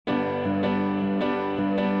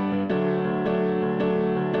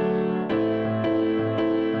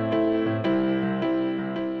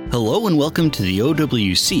Hello and welcome to the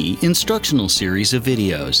OWC instructional series of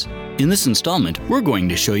videos. In this installment, we're going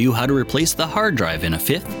to show you how to replace the hard drive in a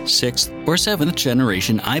 5th, 6th, or 7th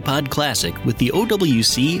generation iPod Classic with the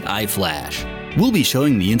OWC iFlash. We'll be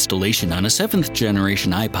showing the installation on a 7th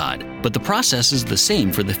generation iPod, but the process is the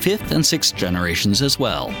same for the 5th and 6th generations as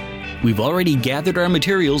well. We've already gathered our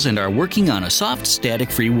materials and are working on a soft,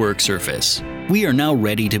 static-free work surface. We are now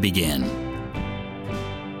ready to begin.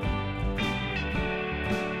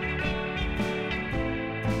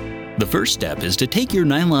 The first step is to take your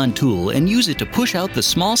nylon tool and use it to push out the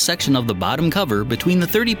small section of the bottom cover between the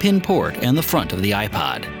 30-pin port and the front of the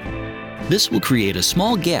iPod. This will create a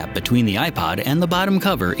small gap between the iPod and the bottom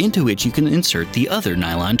cover into which you can insert the other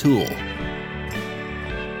nylon tool.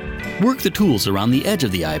 Work the tools around the edge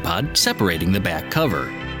of the iPod, separating the back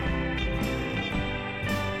cover.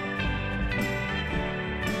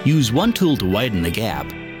 Use one tool to widen the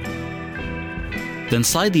gap. Then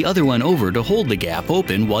slide the other one over to hold the gap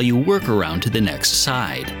open while you work around to the next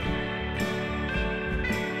side.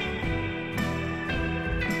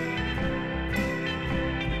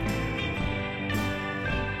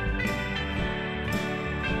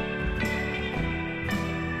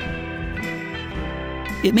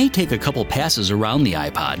 It may take a couple passes around the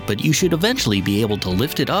iPod, but you should eventually be able to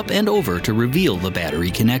lift it up and over to reveal the battery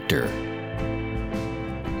connector.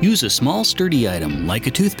 Use a small sturdy item, like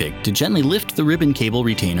a toothpick, to gently lift the ribbon cable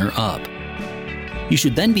retainer up. You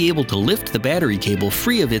should then be able to lift the battery cable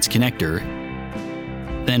free of its connector,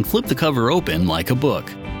 then flip the cover open like a book.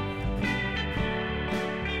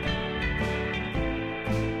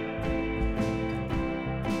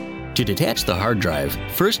 To detach the hard drive,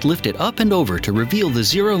 first lift it up and over to reveal the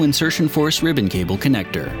zero insertion force ribbon cable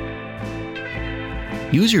connector.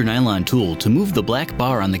 Use your nylon tool to move the black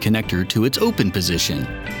bar on the connector to its open position.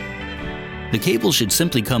 The cable should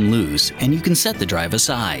simply come loose, and you can set the drive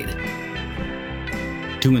aside.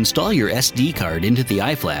 To install your SD card into the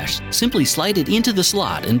iFlash, simply slide it into the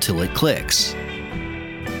slot until it clicks.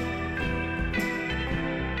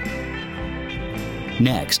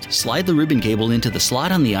 Next, slide the ribbon cable into the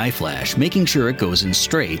slot on the iFlash, making sure it goes in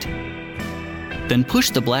straight. Then push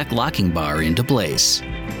the black locking bar into place.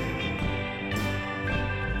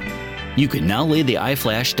 You can now lay the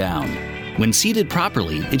iFlash down. When seated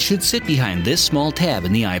properly, it should sit behind this small tab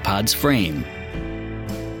in the iPod's frame.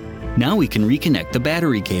 Now we can reconnect the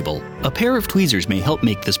battery cable. A pair of tweezers may help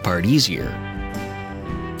make this part easier.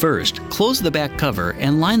 First, close the back cover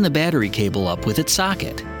and line the battery cable up with its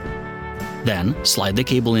socket. Then, slide the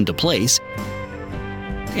cable into place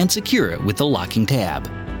and secure it with the locking tab.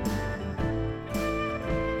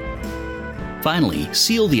 Finally,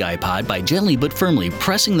 seal the iPod by gently but firmly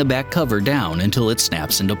pressing the back cover down until it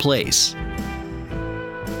snaps into place.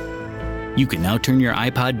 You can now turn your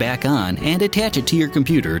iPod back on and attach it to your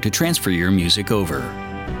computer to transfer your music over.